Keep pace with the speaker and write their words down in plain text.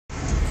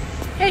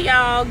Hey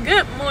y'all,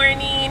 good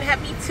morning,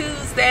 happy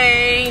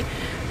Tuesday.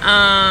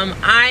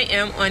 I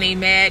am on a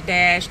mad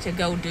dash to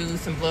go do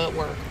some blood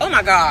work. Oh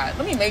my God,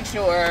 let me make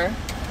sure.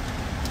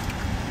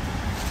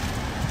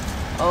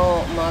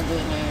 Oh my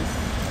goodness,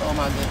 oh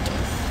my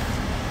goodness.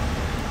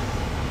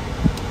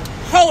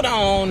 Hold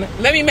on,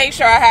 let me make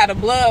sure I have the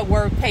blood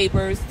work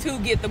papers to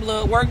get the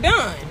blood work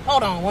done.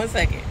 Hold on one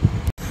second.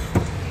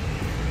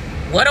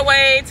 What a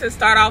way to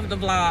start off the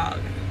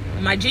vlog.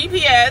 My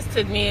GPS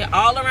took me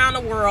all around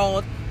the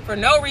world for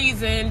no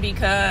reason,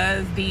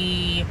 because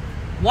the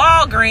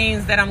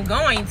Walgreens that I'm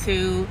going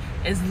to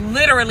is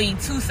literally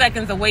 2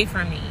 seconds away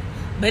from me,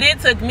 but it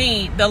took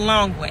me the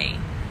long way.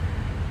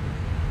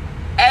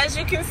 As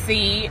you can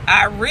see,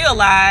 I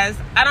realized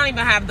I don't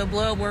even have the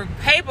blood work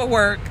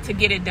paperwork to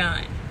get it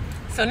done.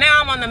 So now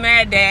I'm on the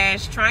mad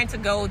dash trying to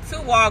go to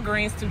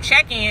Walgreens to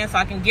check in so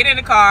I can get in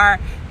the car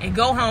and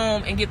go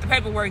home and get the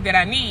paperwork that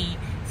I need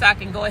so I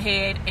can go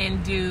ahead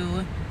and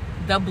do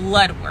the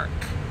blood work.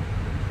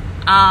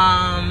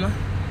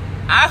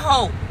 I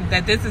hope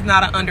that this is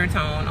not an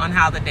undertone on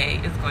how the day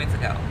is going to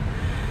go.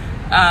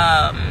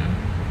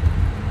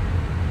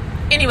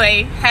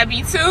 Anyway,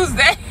 happy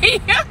Tuesday.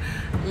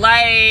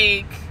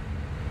 Like,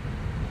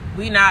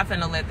 we not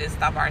finna let this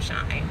stop our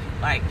shine,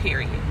 like,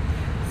 period.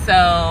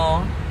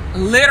 So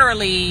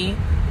literally,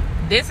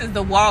 this is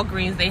the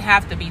Walgreens they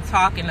have to be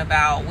talking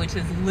about, which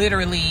is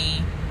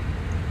literally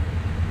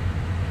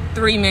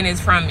 3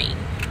 minutes from me,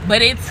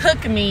 but it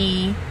took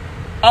me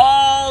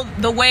all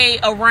the way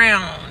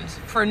around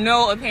for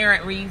no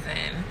apparent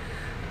reason.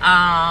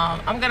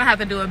 I'm gonna have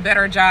to do a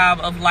better job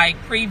of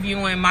like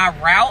previewing my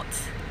route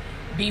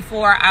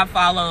before I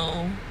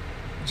follow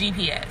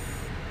GPS.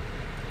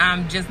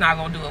 I'm just not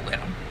gonna do it with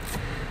them.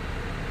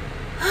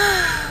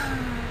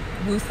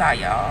 Woosah,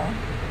 y'all.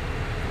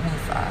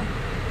 Woosah.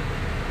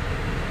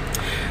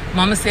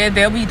 Mama said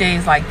there'll be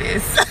days like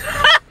this.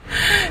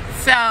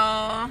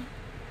 So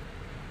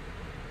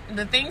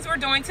the things we're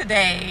doing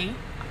today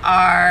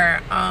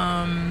are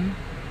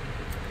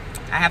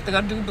I have to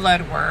go do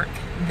blood work.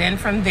 Then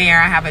from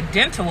there I have a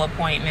dental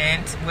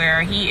appointment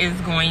where he is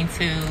going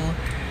to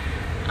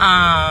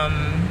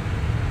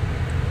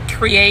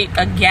create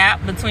a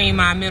gap between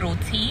my middle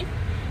teeth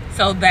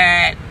so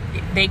that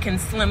they can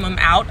slim them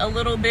out a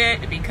little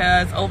bit,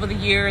 because over the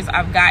years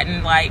I've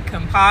gotten like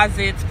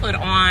composites put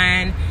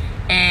on,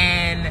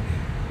 and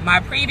my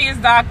previous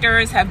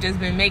doctors have just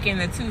been making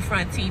the two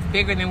front teeth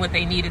bigger than what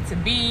they needed to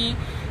be.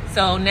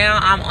 So now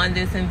I'm on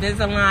this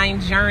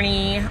Invisalign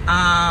journey.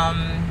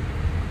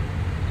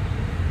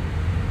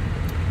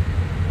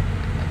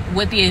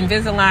 With the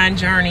Invisalign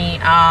journey,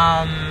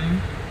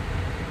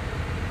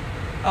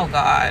 oh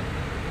God,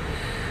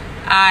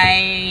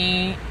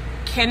 I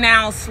can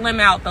now slim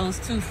out those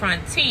two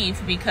front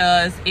teeth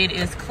because it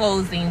is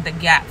closing the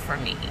gap for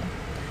me.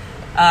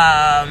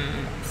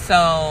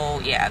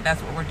 So yeah,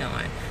 that's what we're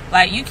doing.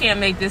 Like, you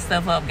can't make this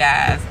stuff up,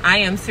 guys. I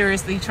am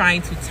seriously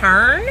trying to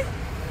turn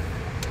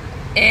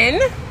in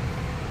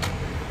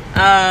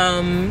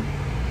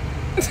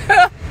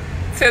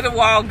to the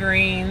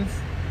Walgreens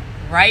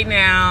right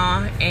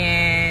now,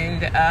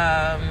 and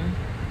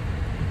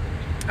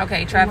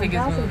okay, traffic is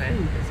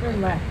moving.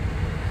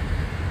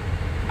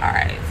 All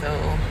right,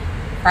 so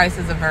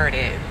crisis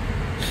averted.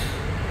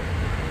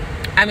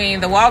 I mean,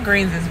 the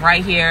Walgreens is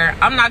right here.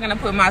 I'm not gonna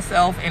put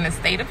myself in a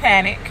state of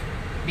panic,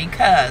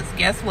 because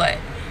guess what?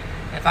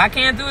 If I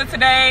can't do it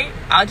today,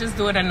 I'll just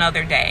do it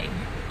another day.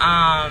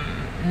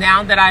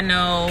 Now that I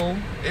know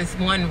it's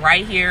one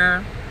right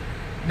here,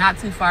 not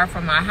too far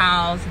from my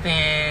house,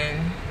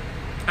 then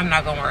I'm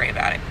not gonna worry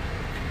about it.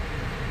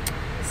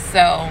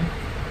 So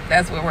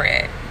that's where we're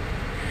at.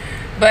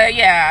 But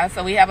yeah,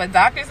 so we have a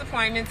doctor's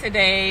appointment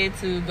today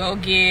to go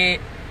get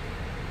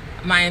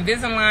my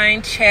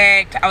Invisalign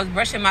checked. I was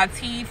brushing my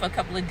teeth a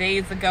couple of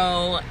days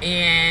ago,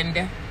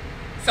 and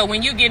so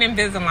when you get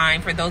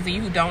Invisalign, for those of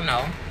you who don't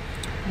know,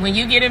 when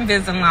you get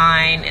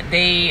Invisalign,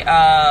 they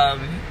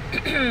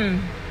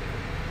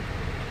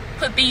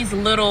put these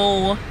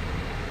little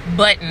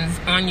buttons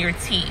on your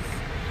teeth.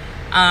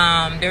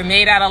 They're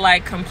made out of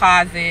like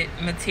composite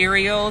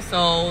material,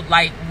 so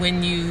like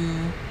when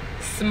you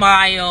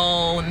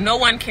smile, no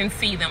one can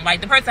see them.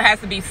 Like, the person has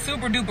to be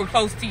super duper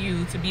close to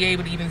you to be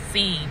able to even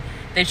see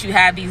that you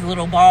have these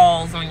little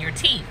balls on your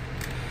teeth.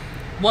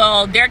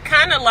 Well, they're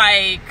kind of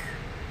like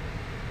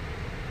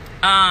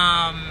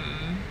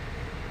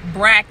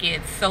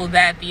brackets so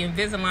that the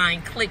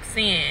Invisalign clicks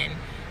in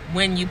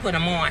when you put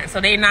them on,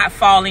 so they're not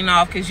falling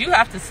off, because you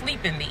have to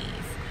sleep in these.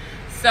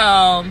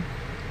 So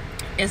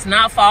it's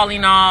not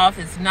falling off,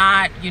 it's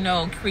not, you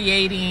know,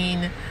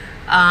 creating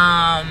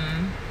a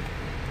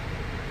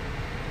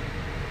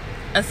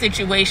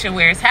situation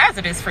where it's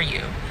hazardous for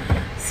you.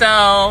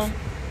 So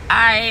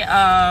I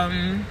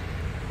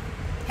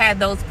had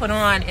those put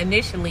on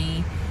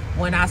initially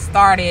when I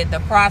started the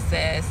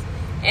process,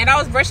 and I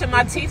was brushing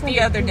my teeth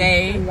the other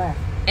day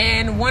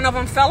and one of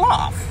them fell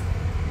off.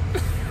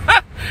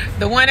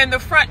 The one in the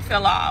front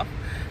fell off.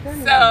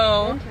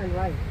 So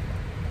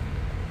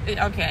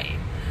okay,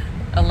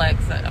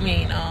 Alexa.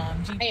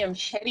 I am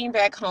heading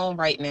back home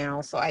right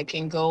now so I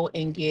can go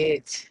and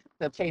get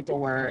the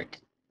paperwork.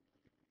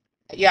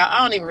 Yeah, I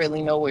don't even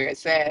really know where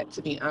it's at,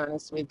 to be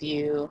honest with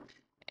you.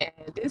 And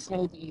this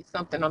may be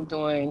something I'm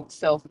doing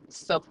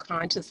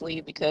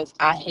subconsciously because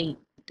I hate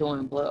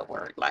doing blood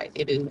work. Like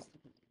it is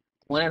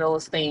one of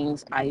those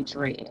things I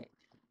dread.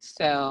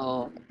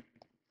 So,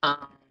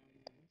 um,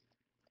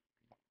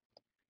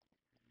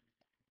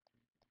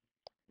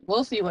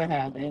 we'll see what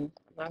happens.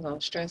 I'm not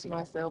gonna stress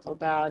myself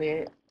about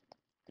it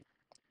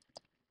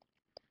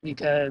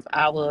because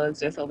I was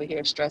just over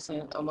here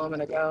stressing a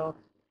moment ago,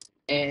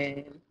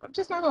 and I'm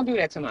just not gonna do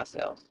that to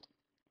myself.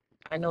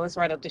 I know it's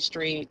right up the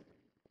street.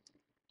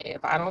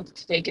 If I don't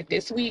take it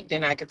this week,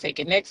 then I could take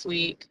it next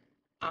week.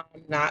 I'm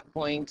not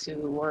going to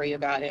worry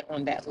about it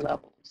on that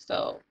level.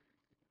 So,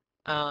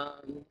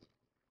 um,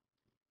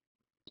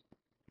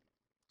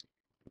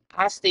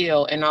 I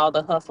still, in all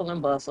the hustle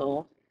and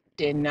bustle,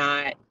 did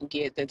not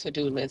get the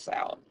to-do list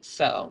out.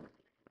 So,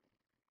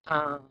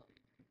 um,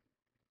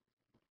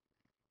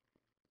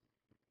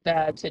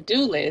 the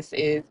to-do list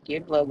is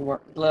get blood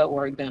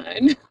work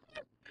done.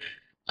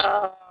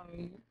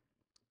 um,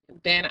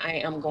 then I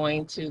am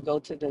going to go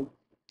to the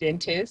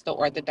dentist, the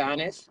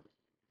orthodontist,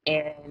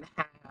 and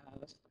have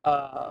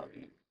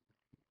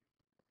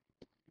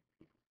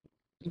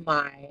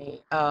my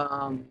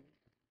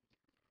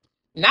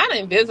not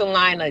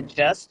Invisalign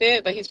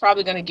adjusted, but he's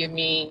probably going to give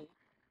me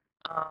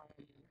um,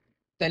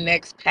 the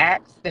next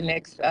packs, the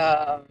next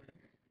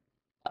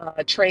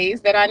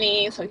trays that I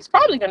need. So he's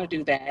probably going to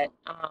do that.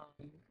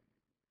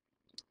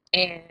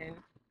 And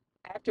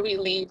after we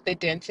leave the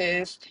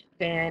dentist,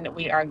 then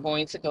we are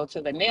going to go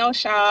to the nail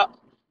shop,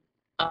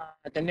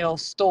 the nail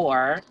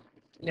store,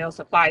 nail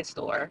supply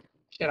store,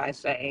 should I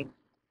say,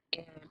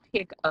 and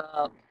pick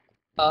up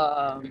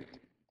um,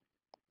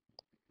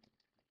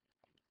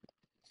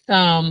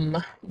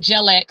 some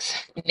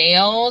Gel-X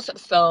nails.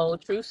 So,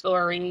 true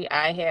story,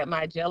 I had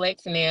my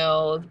Gel-X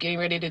nails, getting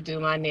ready to do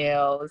my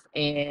nails.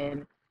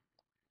 And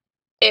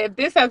if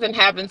this hasn't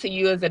happened to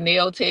you as a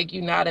nail tech,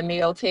 you're not a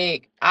nail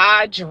tech,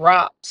 I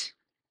dropped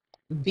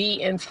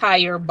the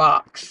entire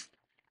box.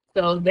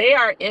 So they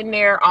are in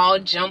there all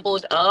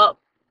jumbled up.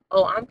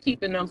 Oh, I'm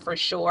keeping them for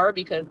sure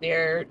because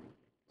they're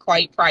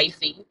quite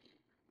pricey.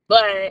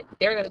 But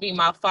they're going to be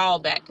my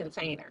fallback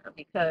container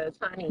because,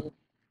 honey,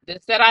 the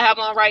set I have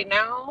on right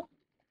now,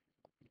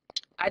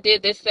 I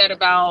did this set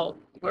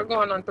we're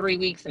going on 3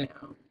 weeks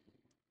now,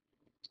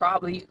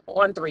 probably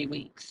on 3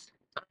 weeks.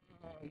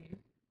 Um,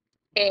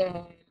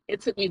 and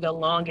it took me the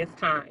longest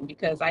time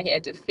because I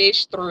had to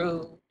fish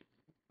through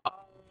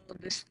all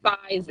the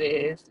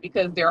sizes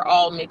because they're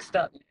all mixed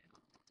up.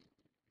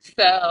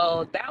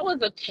 So that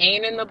was a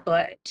pain in the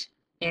butt.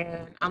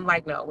 And I'm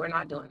like, no, we're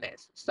not doing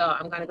this. So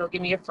I'm going to go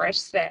get me a fresh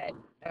set,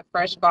 a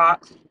fresh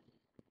box,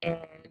 and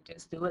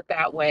just do it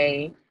that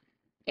way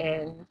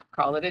and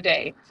call it a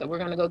day. So we're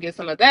going to go get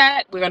some of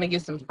that. We're going to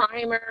get some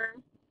primer.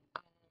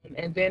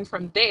 And then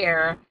from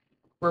there,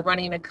 we're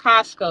running to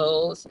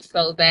Costco's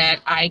so that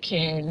I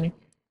can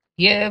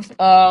give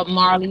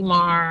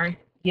Marley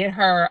get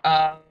her,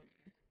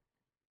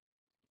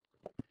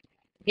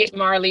 get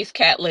Marley's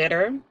cat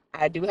litter.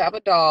 I do have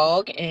a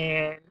dog,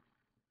 and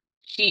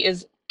she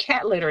is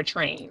cat litter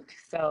trained,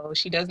 so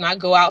she does not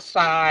go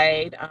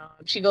outside.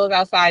 She goes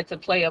outside to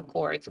play, of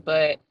course,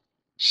 but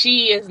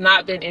she has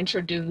not been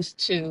introduced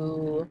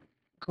to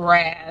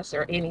grass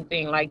or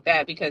anything like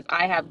that because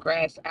I have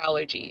grass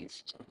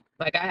allergies.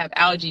 Like I have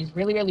allergies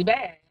really, really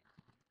bad.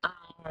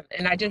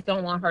 And I just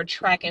don't want her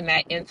tracking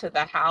that into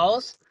the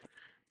house.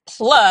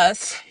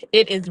 Plus,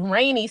 it is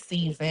rainy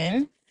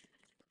season.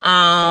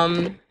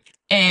 And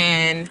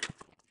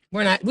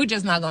we're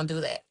just not gonna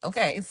do that.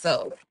 Okay,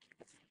 so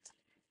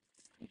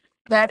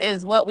that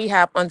is what we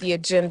have on the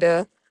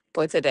agenda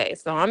for today.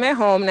 So I'm at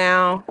home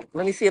now.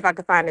 Let me see if I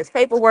can find this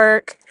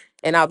paperwork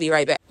and I'll be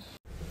right back.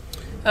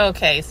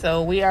 Okay,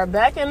 so we are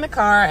back in the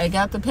car. I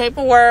got the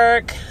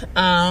paperwork.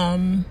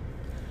 I'm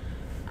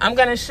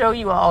gonna show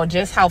you all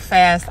just how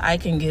fast I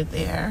can get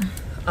there.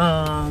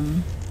 My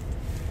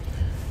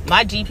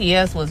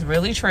GPS was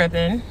really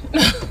tripping.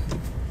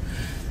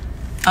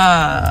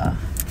 I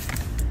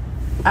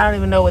don't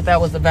even know what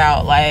that was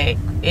about. Like,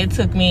 it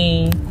took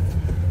me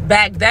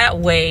back that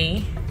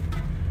way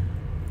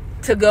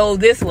to go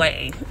this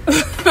way.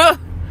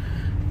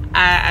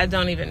 I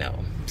don't even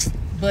know.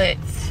 But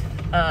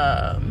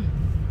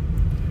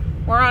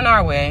we're on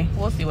our way.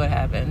 We'll see what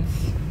happens.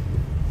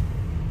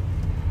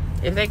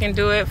 If they can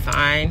do it,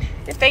 fine.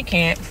 If they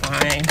can't,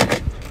 fine.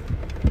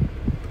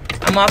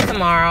 I'm off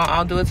tomorrow.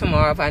 I'll do it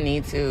tomorrow if I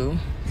need to.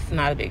 It's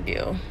not a big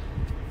deal.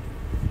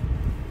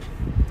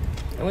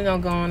 And we're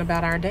gonna go on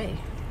about our day.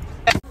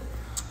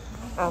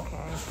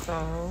 Okay,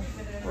 so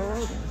we're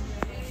waiting.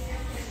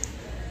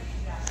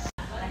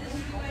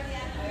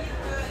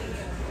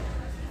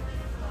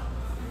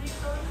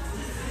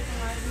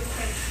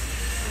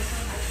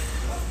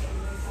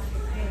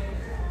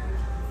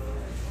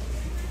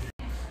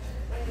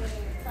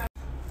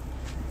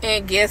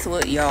 And guess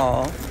what,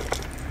 y'all?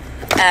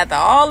 After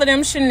all of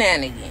them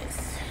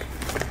shenanigans,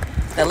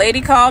 The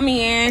lady called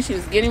me in. She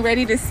was getting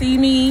ready to see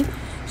me.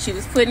 She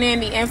was putting in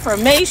the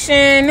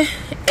information,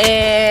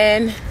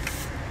 and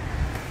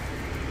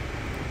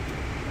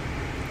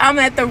I'm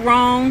at the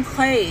wrong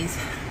place.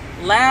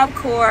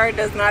 LabCorp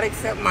does not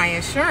accept my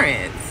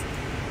insurance.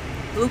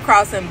 Blue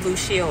Cross and Blue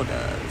Shield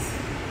does.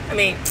 I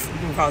mean,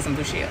 Blue Cross and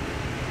Blue Shield.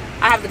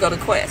 I have to go to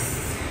Quest.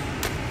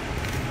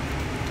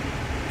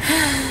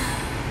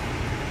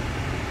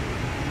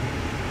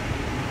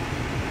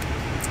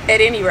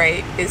 At any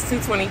rate, it's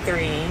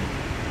 2:23.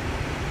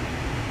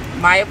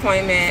 My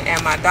appointment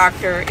at my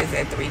doctor is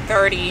at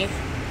 3:30.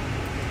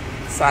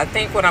 So I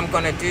think what I'm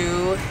gonna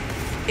do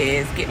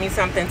is get me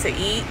something to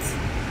eat,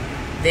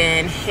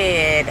 then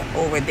head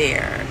over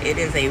there. It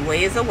is a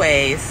ways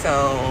away,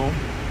 so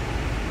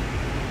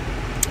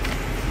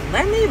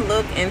let me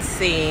look and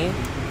see.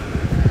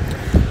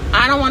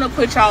 I don't want to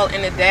put y'all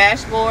in the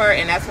dashboard,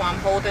 and that's why I'm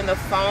holding the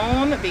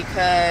phone,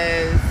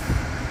 because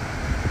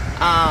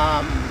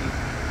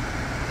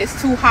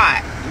it's too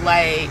hot.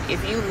 Like,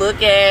 if you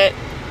look at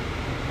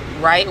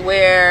right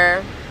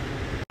where,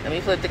 let me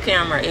flip the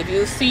camera. If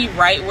you see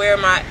right where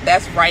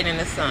that's right in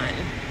the sun.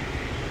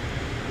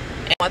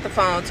 And I want the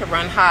phone to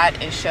run hot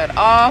and shut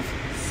off,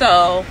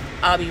 so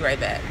I'll be right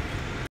back.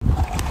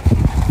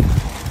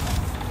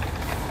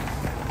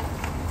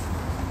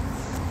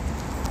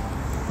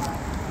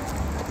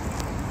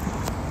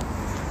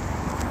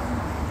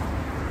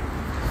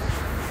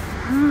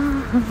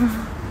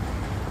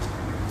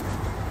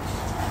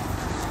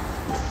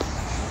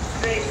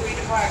 Bakery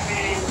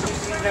department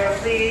 230,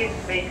 please.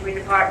 Bakery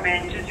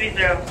department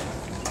 230.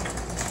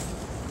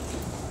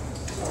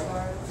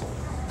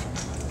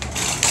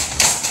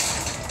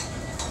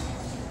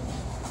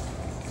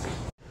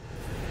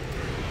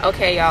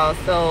 Okay, y'all,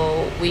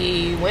 so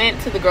we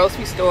went to the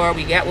grocery store.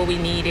 We got what we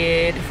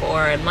needed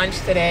for lunch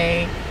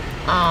today.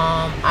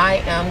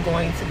 I am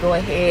going to go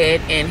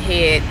ahead and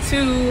head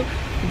to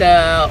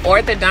the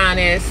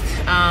orthodontist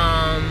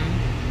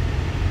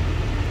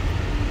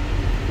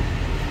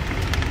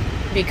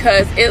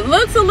because it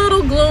looks a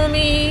little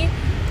gloomy.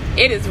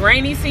 It is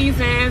rainy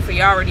season, so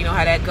you already know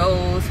how that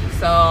goes.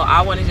 So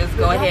I want to just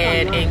go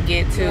ahead and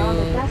get to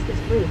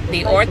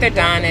the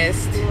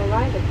orthodontist.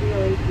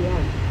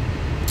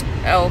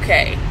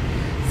 Okay,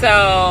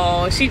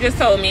 so she just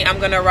told me I'm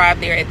gonna arrive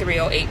there at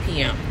 3:08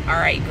 p.m. All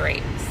right,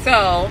 great.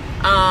 So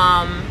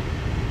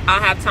I'll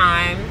have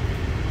time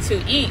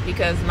to eat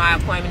because my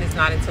appointment is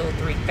not until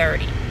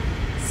 3:30.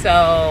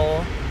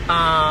 So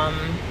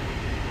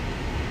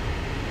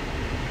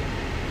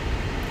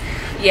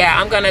yeah,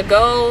 I'm gonna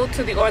go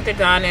to the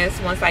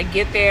orthodontist. Once I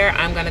get there,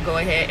 I'm gonna go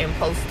ahead and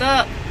post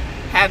up,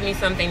 have me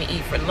something to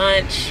eat for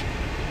lunch,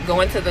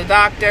 go into the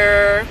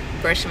doctor,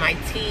 brush my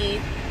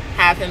teeth,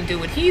 have him do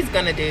what he's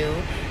gonna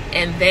do,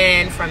 and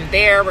then from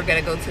there we're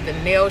gonna go to the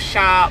nail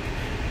shop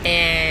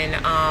and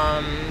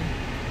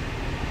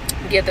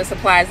get the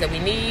supplies that we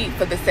need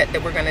for the set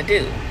that we're gonna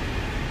do.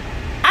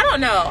 I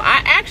don't know,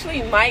 I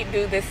actually might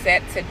do this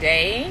set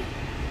today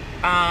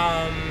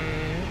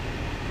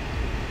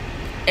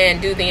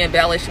and do the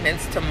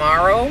embellishments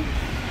tomorrow.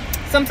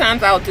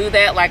 Sometimes I'll do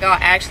that, like I'll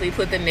actually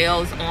put the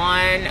nails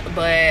on,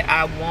 but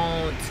I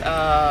won't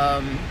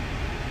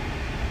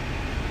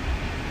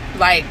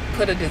like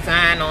put a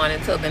design on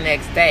until the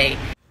next day.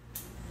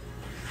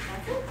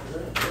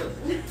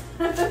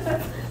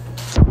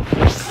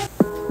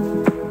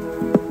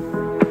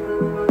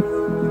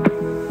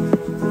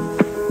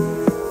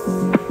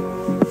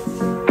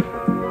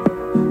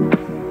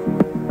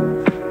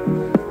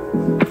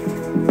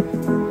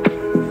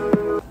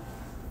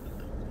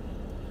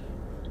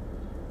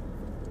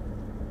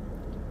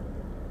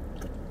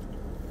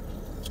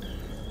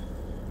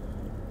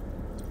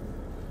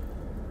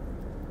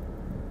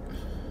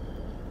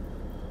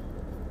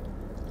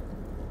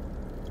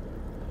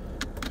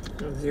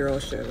 Zero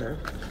sugar.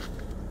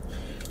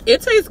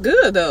 It tastes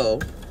good though.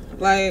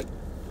 Like,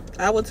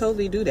 I would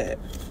totally do that.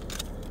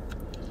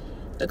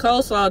 The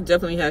coleslaw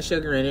definitely has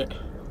sugar in it.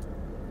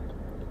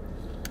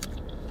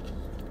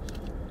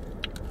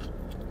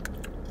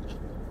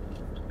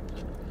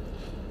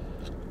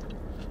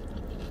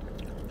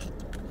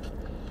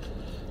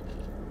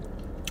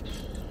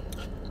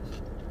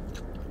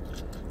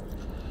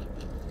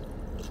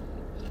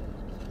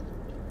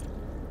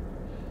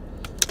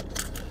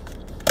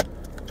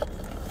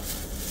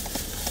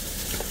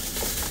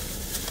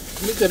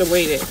 We could have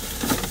waited.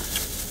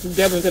 We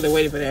definitely could have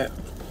waited for that.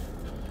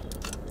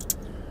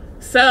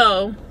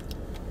 So,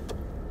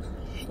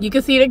 you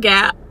can see the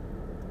gap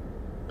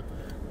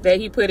that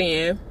he put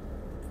in.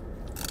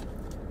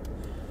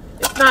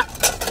 It's not,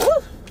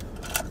 woo,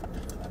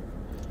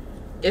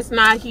 it's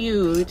not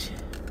huge.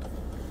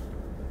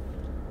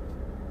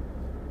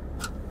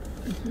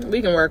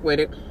 We can work with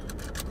it.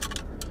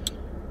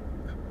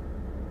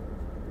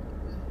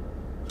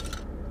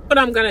 What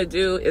I'm gonna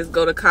do is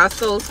go to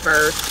Costco's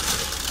first,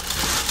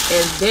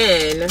 and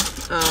then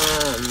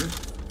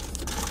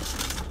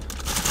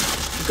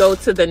go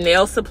to the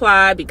nail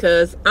supply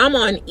because I'm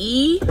on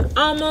E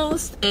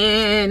almost,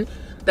 and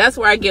that's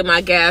where I get my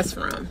gas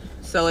from.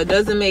 So it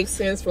doesn't make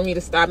sense for me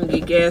to stop and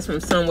get gas from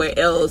somewhere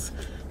else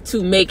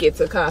to make it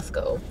to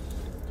Costco.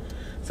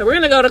 So we're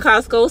gonna go to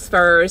Costco's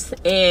first,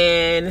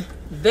 and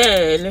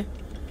then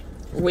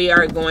we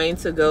are going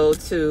to go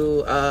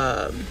to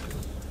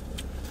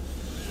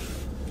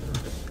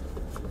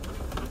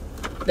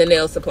the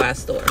nail supply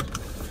store.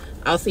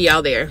 I'll see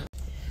y'all there.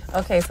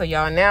 Okay, so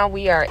y'all, now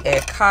we are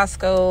at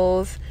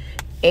Costco's,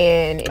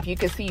 and if you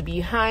can see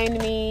behind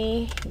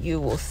me, you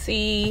will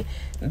see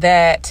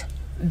that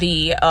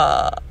the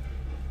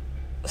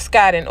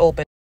sky didn't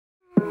open.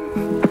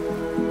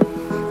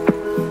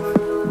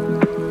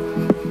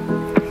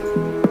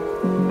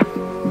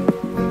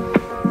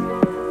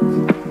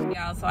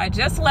 Yeah, so I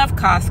just left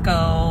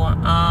Costco.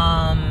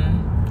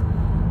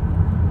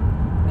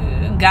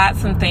 Got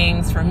some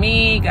things for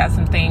me, got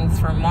some things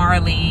for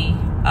Marley.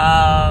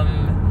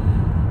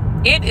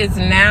 It is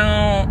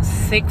now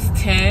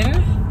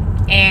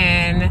 6:10,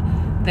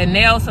 and the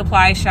nail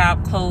supply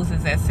shop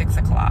closes at 6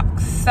 o'clock.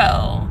 So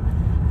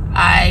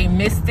I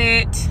missed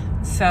it.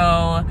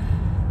 So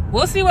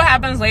we'll see what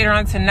happens later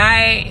on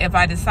tonight. If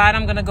I decide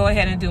I'm gonna go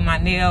ahead and do my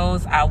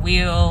nails, I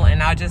will,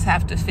 and I'll just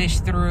have to fish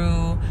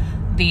through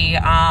the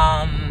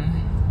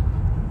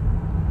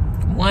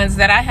ones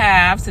that I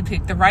have to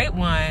pick the right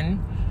one.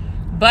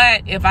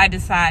 But if I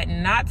decide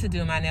not to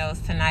do my nails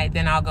tonight,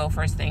 then I'll go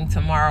first thing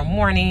tomorrow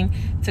morning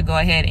to go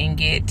ahead and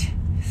get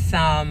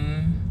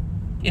some,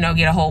 get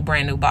a whole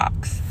brand new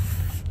box.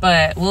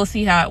 But we'll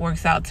see how it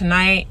works out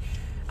tonight.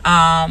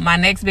 My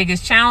next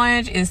biggest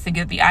challenge is to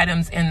get the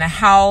items in the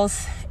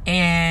house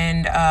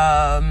and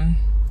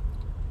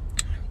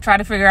try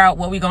to figure out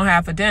what we're going to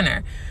have for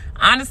dinner.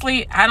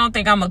 Honestly, I don't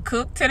think I'm going to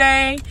cook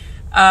today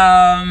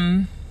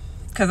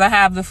because I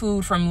have the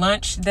food from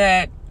lunch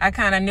that I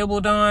kind of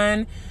nibbled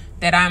on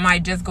that I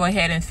might just go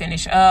ahead and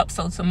finish up.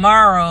 So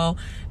tomorrow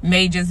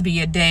may just be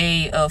a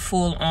day of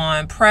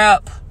full-on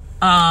prep,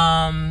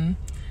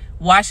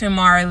 washing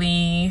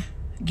Marley,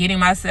 getting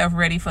myself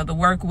ready for the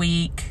work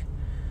week.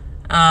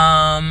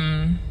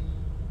 Because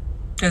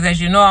as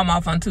you know, I'm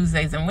off on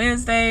Tuesdays and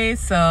Wednesdays.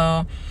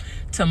 So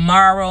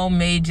tomorrow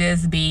may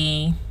just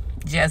be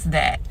just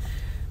that.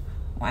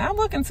 Wow, I'm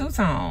looking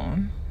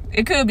two-tone.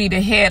 It could be the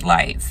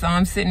headlights. So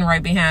I'm sitting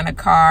right behind a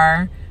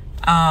car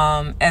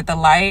at the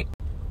light.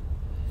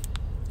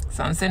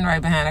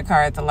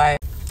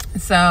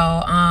 So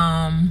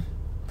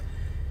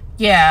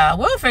yeah,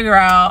 we'll figure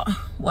out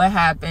what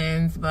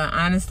happens. But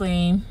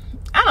honestly,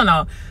 I don't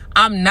know.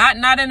 I'm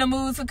not in the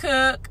mood to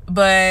cook,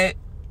 but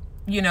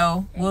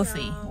we'll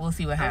see. We'll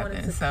see what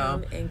happens.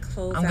 So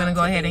I'm gonna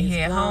go ahead and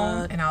head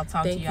home, and I'll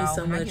talk to y'all. Thank you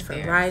so much for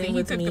riding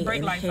with me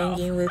and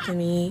hanging with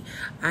me.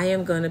 I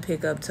am gonna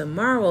pick up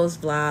tomorrow's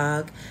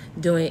vlog,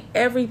 doing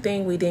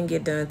everything we didn't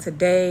get done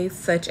today,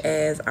 such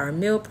as our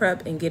meal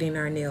prep and getting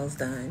our nails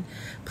done.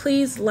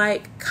 Please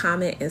like,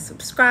 comment, and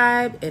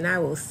subscribe, and I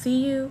will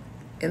see you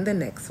in the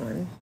next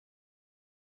one.